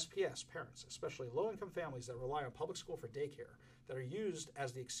 SPS parents, especially low-income families that rely on public school for daycare, that are used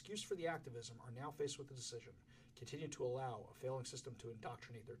as the excuse for the activism, are now faced with the decision: continue to allow a failing system to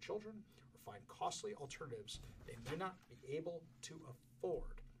indoctrinate their children or find costly alternatives they may not be able to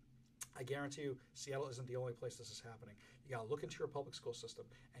afford. I guarantee you, Seattle isn't the only place this is happening. You got to look into your public school system,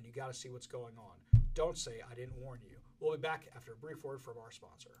 and you got to see what's going on. Don't say I didn't warn you. We'll be back after a brief word from our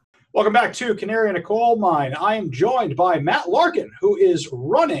sponsor. Welcome back to Canary in a Coal Mine. I am joined by Matt Larkin, who is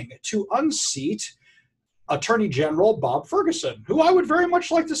running to unseat Attorney General Bob Ferguson, who I would very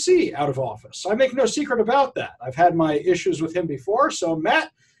much like to see out of office. I make no secret about that. I've had my issues with him before. So,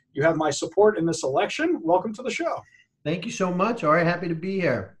 Matt, you have my support in this election. Welcome to the show. Thank you so much. All right, happy to be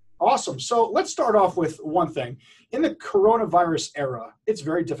here. Awesome. So let's start off with one thing. In the coronavirus era, it's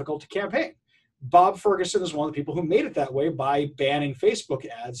very difficult to campaign. Bob Ferguson is one of the people who made it that way by banning Facebook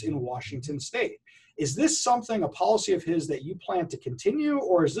ads in Washington state. Is this something, a policy of his, that you plan to continue,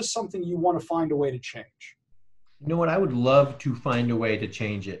 or is this something you want to find a way to change? You know what? I would love to find a way to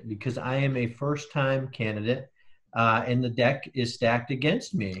change it because I am a first-time candidate and the deck is stacked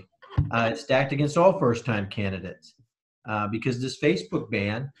against me. It's stacked against all first-time candidates because this Facebook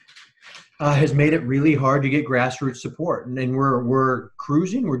ban has made it really hard to get grassroots support. And we're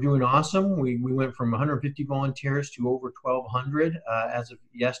cruising. We're doing awesome. We went from 150 volunteers to over 1,200 as of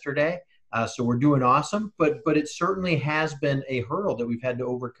yesterday. So we're doing awesome. But it certainly has been a hurdle that we've had to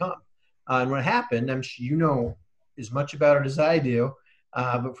overcome. And what happened, I'm sure you know as much about it as I do,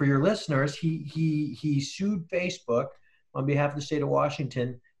 but for your listeners, he sued Facebook on behalf of the state of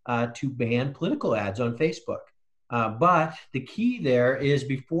Washington to ban political ads on Facebook. But the key there is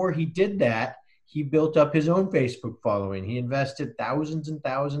before he did that, he built up his own Facebook following. He invested thousands and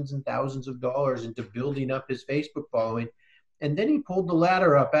thousands and thousands of dollars into building up his Facebook following. And then he pulled the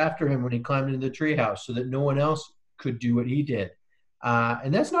ladder up after him when he climbed into the treehouse so that no one else could do what he did.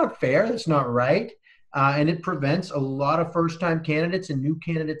 And that's not fair. That's not right. And it prevents a lot of first-time candidates and new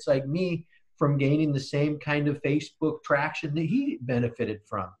candidates like me from gaining the same kind of Facebook traction that he benefited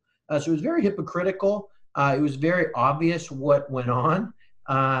from. So it was very hypocritical. It was very obvious what went on.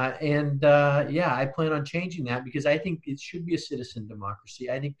 Yeah, I plan on changing that because I think it should be a citizen democracy.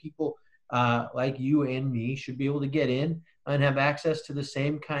 I think people like you and me should be able to get in and have access to the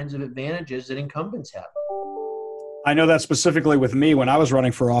same kinds of advantages that incumbents have. I know that specifically with me when I was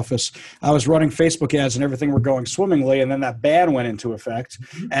running for office. I was running Facebook ads and everything were going swimmingly, and then that ban went into effect,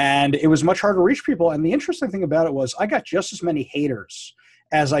 and it was much harder to reach people. And the interesting thing about it was I got just as many haters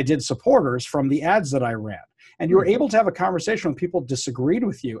as I did supporters from the ads that I ran. And you were able to have a conversation when people disagreed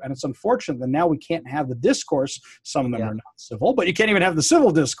with you. And it's unfortunate that now we can't have the discourse. Some of them are not civil, but you can't even have the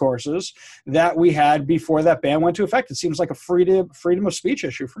civil discourses that we had before that ban went into effect. It seems like a freedom of speech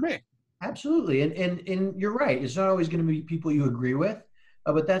issue for me. Absolutely. And you're right. It's not always going to be people you agree with,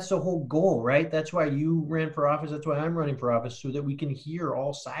 but that's the whole goal, right? That's why you ran for office. That's why I'm running for office, so that we can hear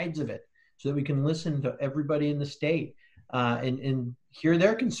all sides of it, so that we can listen to everybody in the state and hear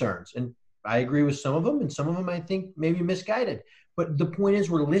their concerns. And I agree with some of them, and some of them I think may be misguided. But the point is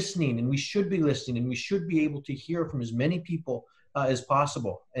we're listening, and we should be listening, and we should be able to hear from as many people as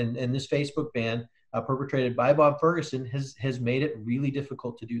possible. And this Facebook ban perpetrated by Bob Ferguson has made it really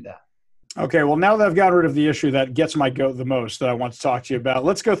difficult to do that. Okay, well, now that I've gotten rid of the issue that gets my goat the most that I want to talk to you about,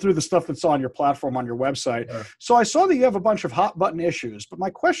 let's go through the stuff that's on your platform, on your website. Sure. So I saw that you have a bunch of hot button issues, but my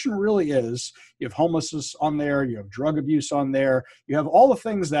question really is, you have homelessness on there, you have drug abuse on there, you have all the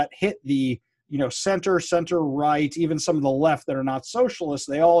things that hit the, center right, even some of the left that are not socialists,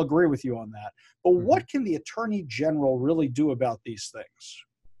 they all agree with you on that. But what can the Attorney General really do about these things?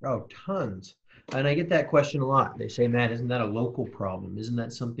 Oh, tons. And I get that question a lot. They say, Matt, isn't that a local problem? Isn't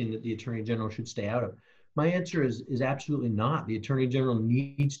that something that the Attorney General should stay out of? My answer is absolutely not. The Attorney General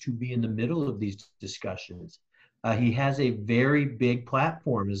needs to be in the middle of these discussions. He has a very big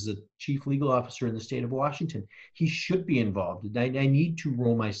platform as the chief legal officer in the state of Washington. He should be involved. I need to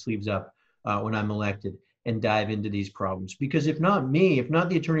roll my sleeves up when I'm elected and dive into these problems. Because if not me, if not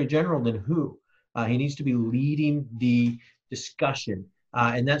the Attorney General, then who? He needs to be leading the discussion.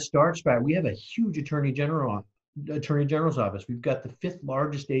 And that starts by, we have a huge Attorney General's office. We've got the 5th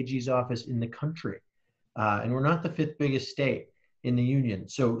largest AG's office in the country. And we're not the 5th biggest state in the union.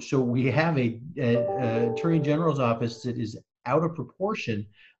 So we have a Attorney General's office that is out of proportion,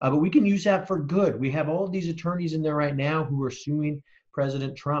 but we can use that for good. We have all of these attorneys in there right now who are suing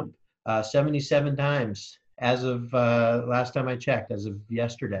President Trump 77 times as of last time I checked, as of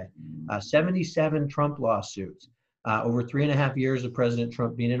yesterday. 77 Trump lawsuits. Over 3.5 years of President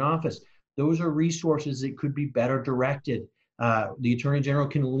Trump being in office. Those are resources that could be better directed. The Attorney General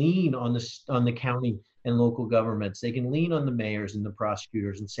can lean on the county and local governments. They can lean on the mayors and the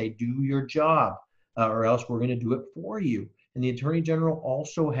prosecutors and say, do your job, or else we're going to do it for you. And the Attorney General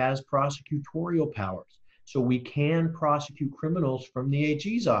also has prosecutorial powers. So we can prosecute criminals from the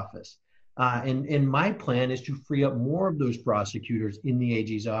AG's office. And my plan is to free up more of those prosecutors in the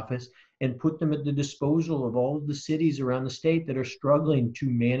AG's office and put them at the disposal of all of the cities around the state that are struggling to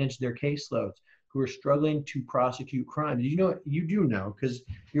manage their caseloads, who are struggling to prosecute crime. You do know, because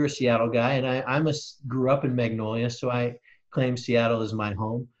you're a Seattle guy, and I grew up in Magnolia, so I claim Seattle as my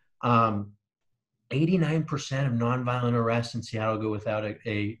home. 89% of nonviolent arrests in Seattle go without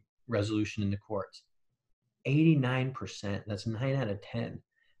a resolution in the courts. 89%, that's 9 out of 10.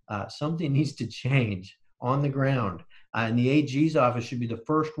 Something needs to change on the ground. And the AG's office should be the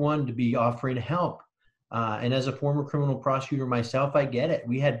first one to be offering help. And as a former criminal prosecutor myself, I get it.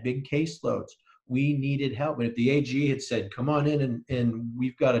 We had big caseloads. We needed help. And if the AG had said, come on in and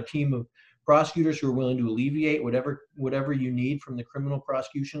we've got a team of prosecutors who are willing to alleviate whatever you need from the criminal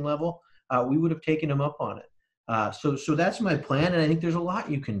prosecution level, we would have taken them up on it. So that's my plan. And I think there's a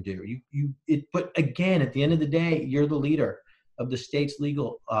lot you can do. But again, at the end of the day, you're the leader of the state's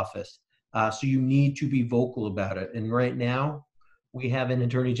legal office. So you need to be vocal about it. And right now, we have an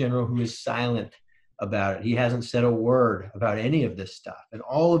Attorney General who is silent about it. He hasn't said a word about any of this stuff. And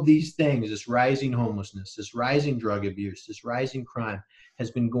all of these things, this rising homelessness, this rising drug abuse, this rising crime,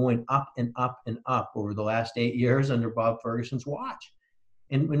 has been going up and up and up over the last 8 years under Bob Ferguson's watch.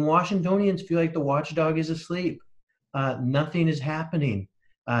 And when Washingtonians feel like the watchdog is asleep, nothing is happening.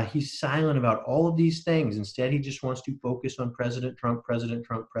 He's silent about all of these things. Instead, he just wants to focus on President Trump, President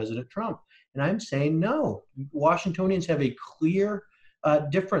Trump, President Trump. And I'm saying no. Washingtonians have a clear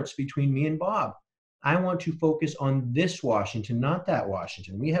difference between me and Bob. I want to focus on this Washington, not that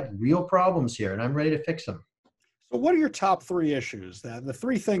Washington. We have real problems here, and I'm ready to fix them. So what are your top 3 issues? The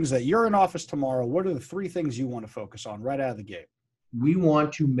 3 things that you're in office tomorrow, what are the 3 things you want to focus on right out of the gate? We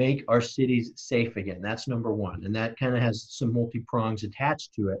want to make our cities safe again. That's number 1. And that kind of has some multi-prongs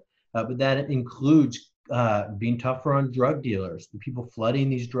attached to it. But that includes being tougher on drug dealers, the people flooding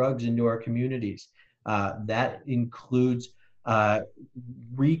these drugs into our communities. That includes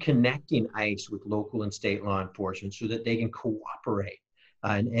reconnecting ICE with local and state law enforcement so that they can cooperate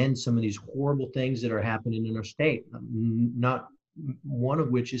and end some of these horrible things that are happening in our state, not one of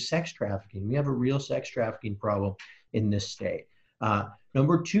which is sex trafficking. We have a real sex trafficking problem in this state.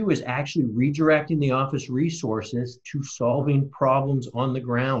 Number 2 is actually redirecting the office resources to solving problems on the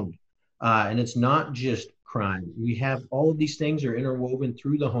ground. And it's not just crime. We have all of these things are interwoven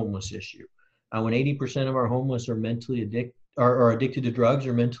through the homeless issue. When 80% of our homeless are mentally addicted to drugs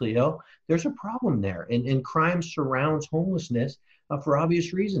or mentally ill, there's a problem there. And crime surrounds homelessness for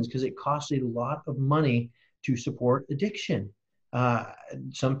obvious reasons, because it costs a lot of money to support addiction.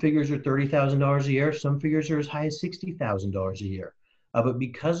 Some figures are $30,000 a year. Some figures are as high as $60,000 a year. But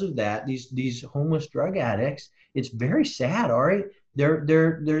because of that, these homeless drug addicts, it's very sad, Ari.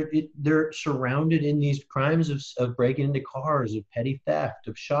 They're surrounded in these crimes of breaking into cars, of petty theft,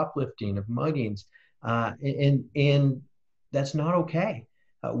 of shoplifting, of muggings, and that's not okay.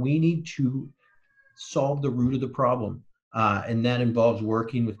 We need to solve the root of the problem. And that involves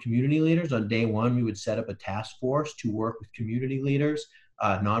working with community leaders. On day 1, we would set up a task force to work with community leaders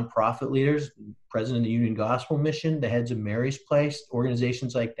nonprofit leaders, president of the Union Gospel Mission, the heads of Mary's Place,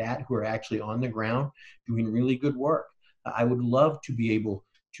 organizations like that who are actually on the ground doing really good work. I would love to be able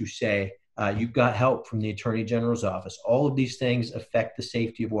to say, you've got help from the Attorney General's office. All of these things affect the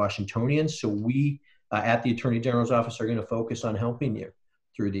safety of Washingtonians. So we at the Attorney General's office are going to focus on helping you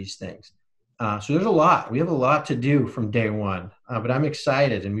through these things. So there's a lot. We have a lot to do from day one, but I'm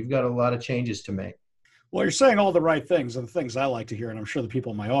excited, and we've got a lot of changes to make. Well, you're saying all the right things, and the things I like to hear, and I'm sure the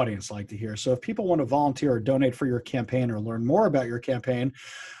people in my audience like to hear. So if people want to volunteer or donate for your campaign or learn more about your campaign,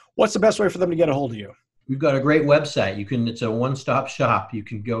 what's the best way for them to get a hold of you? We've got a great website. It's a one-stop shop. You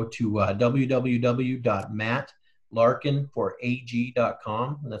can go to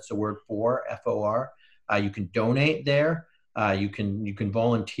www.mattlarkinforag.com. That's the word for, F-O-R. You can donate there. You can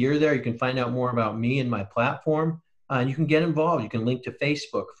volunteer there. You can find out more about me and my platform. And you can get involved. You can link to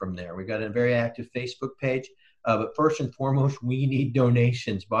Facebook from there. We've got a very active Facebook page. But first and foremost, we need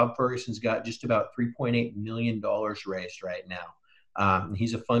donations. Bob Ferguson's got just about $3.8 million raised right now.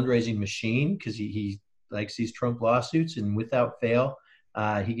 He's a fundraising machine because he likes these Trump lawsuits, and without fail,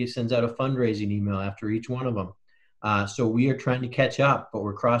 he sends out a fundraising email after each one of them. So we are trying to catch up, but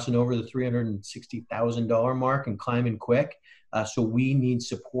we're crossing over the $360,000 mark and climbing quick. So we need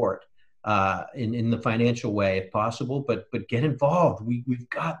support in the financial way if possible, but get involved. We've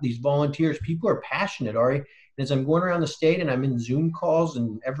got these volunteers. People are passionate, Ari. And as I'm going around the state and I'm in Zoom calls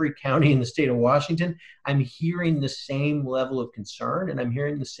in every county in the state of Washington, I'm hearing the same level of concern and I'm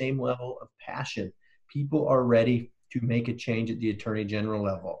hearing the same level of passion. People are ready to make a change at the Attorney General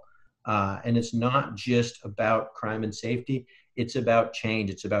level. And it's not just about crime and safety. It's about change.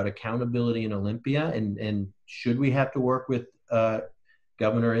 It's about accountability in Olympia. And should we have to work with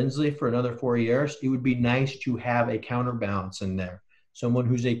Governor Inslee for another 4 years, it would be nice to have a counterbalance in there. Someone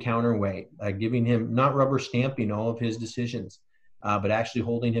who's a counterweight, giving him, not rubber stamping all of his decisions, but actually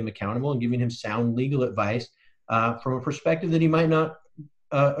holding him accountable and giving him sound legal advice from a perspective that he might not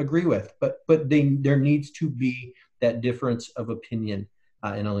agree with. But there needs to be that difference of opinion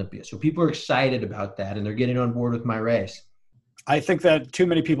in Olympia. So people are excited about that, and they're getting on board with my race. I think that too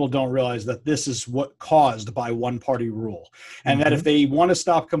many people don't realize that this is what caused by one-party rule, and that if they want to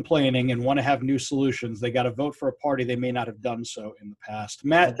stop complaining and want to have new solutions, they got to vote for a party they may not have done so in the past.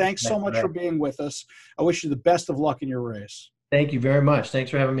 Matt, thanks so much for being with us. I wish you the best of luck in your race. Thank you very much.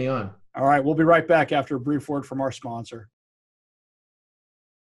 Thanks for having me on. All right, we'll be right back after a brief word from our sponsor.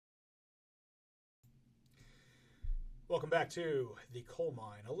 Welcome back to the coal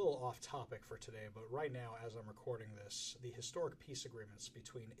mine. A little off topic for today, but right now, as I'm recording this, the historic peace agreements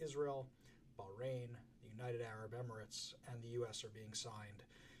between Israel, Bahrain, the United Arab Emirates, and the U.S. are being signed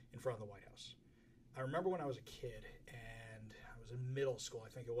in front of the White House. I remember when I was a kid, and I was in middle school, I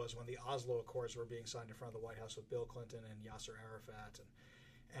think it was, when the Oslo Accords were being signed in front of the White House with Bill Clinton and Yasser Arafat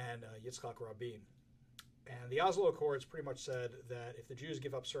and Yitzhak Rabin. And the Oslo Accords pretty much said that if the Jews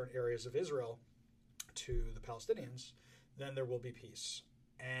give up certain areas of Israel to the Palestinians, then there will be peace.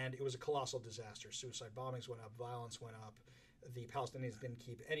 And it was a colossal disaster. Suicide bombings went up, violence went up, the Palestinians didn't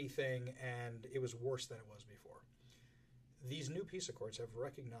keep anything, and it was worse than it was before. These new peace accords have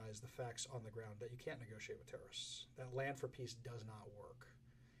recognized the facts on the ground that you can't negotiate with terrorists, that land for peace does not work,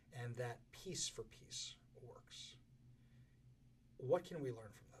 and that peace for peace works. What can we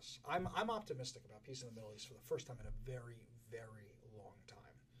learn from this? I'm optimistic about peace in the Middle East for the first time in a very, very long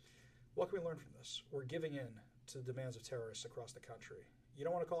time. What can we learn from this? We're giving in to the demands of terrorists across the country. You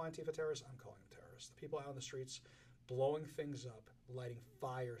don't want to call Antifa terrorists? I'm calling them terrorists. The people out on the streets blowing things up, lighting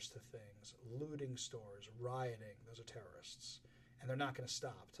fires to things, looting stores, rioting, those are terrorists. And they're not going to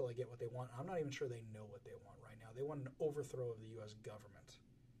stop till they get what they want. I'm not even sure they know what they want right now. They want an overthrow of the U.S. government.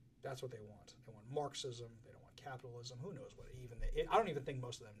 That's what they want. They want Marxism. They don't want capitalism. Who knows what even they... I don't even think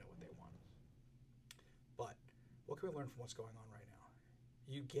most of them know what they want. But what can we learn from what's going on right now?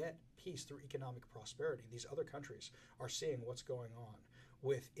 You get peace through economic prosperity. These other countries are seeing what's going on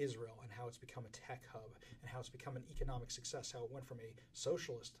with Israel and how it's become a tech hub and how it's become an economic success, how it went from a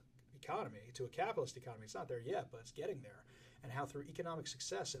socialist economy to a capitalist economy. It's not there yet, but it's getting there. And how through economic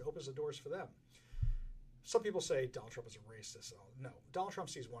success, it opens the doors for them. Some people say Donald Trump is a racist. No, Donald Trump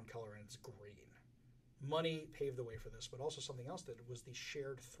sees one color and it's green. Money paved the way for this, but also something else that was the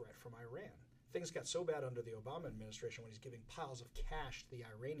shared threat from Iran. Things got so bad under the Obama administration when he's giving piles of cash to the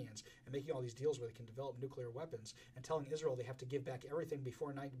Iranians and making all these deals where they can develop nuclear weapons and telling Israel they have to give back everything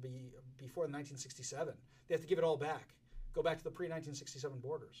before 1967. They have to give it all back. Go back to the pre-1967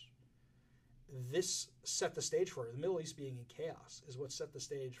 borders. This set the stage for it. The Middle East being in chaos is what set the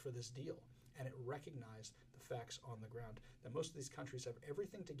stage for this deal. And it recognized the facts on the ground that most of these countries have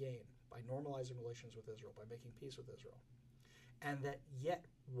everything to gain by normalizing relations with Israel, by making peace with Israel. And that yet,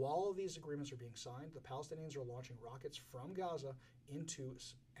 while these agreements are being signed, the Palestinians are launching rockets from Gaza into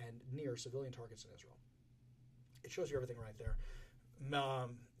and near civilian targets in Israel. It shows you everything right there.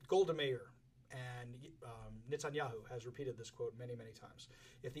 Golda Meir and Netanyahu has repeated this quote many, many times.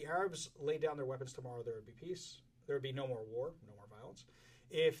 If the Arabs laid down their weapons tomorrow, there would be peace. There would be no more war, no more violence.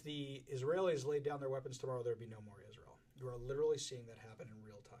 If the Israelis laid down their weapons tomorrow, there would be no more Israel. You are literally seeing that happen in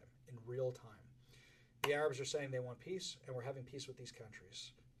real time. In real time. The Arabs are saying they want peace, and we're having peace with these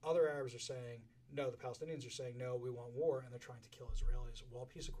countries. Other Arabs are saying, no, the Palestinians are saying, no, we want war, and they're trying to kill Israelis while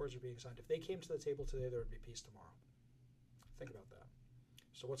peace accords are being signed. If they came to the table today, there would be peace tomorrow. Think about that.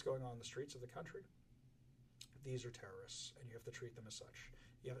 So what's going on in the streets of the country? These are terrorists, and you have to treat them as such.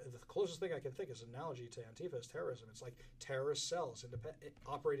 The closest thing I can think is an analogy to Antifa is terrorism. It's like terrorist cells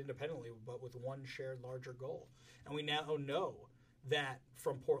operate independently, but with one shared larger goal. And we now know that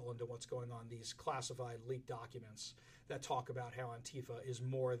from Portland and what's going on, these classified leaked documents that talk about how Antifa is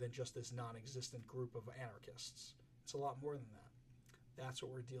more than just this non-existent group of anarchists. It's a lot more than that. That's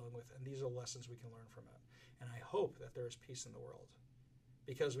what we're dealing with, and these are lessons we can learn from it. And I hope that there is peace in the world,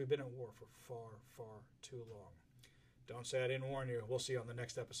 because we've been at war for far, far too long. Don't say I didn't warn you. We'll see you on the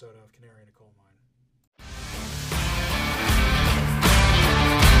next episode of Canary in a Coal Mine.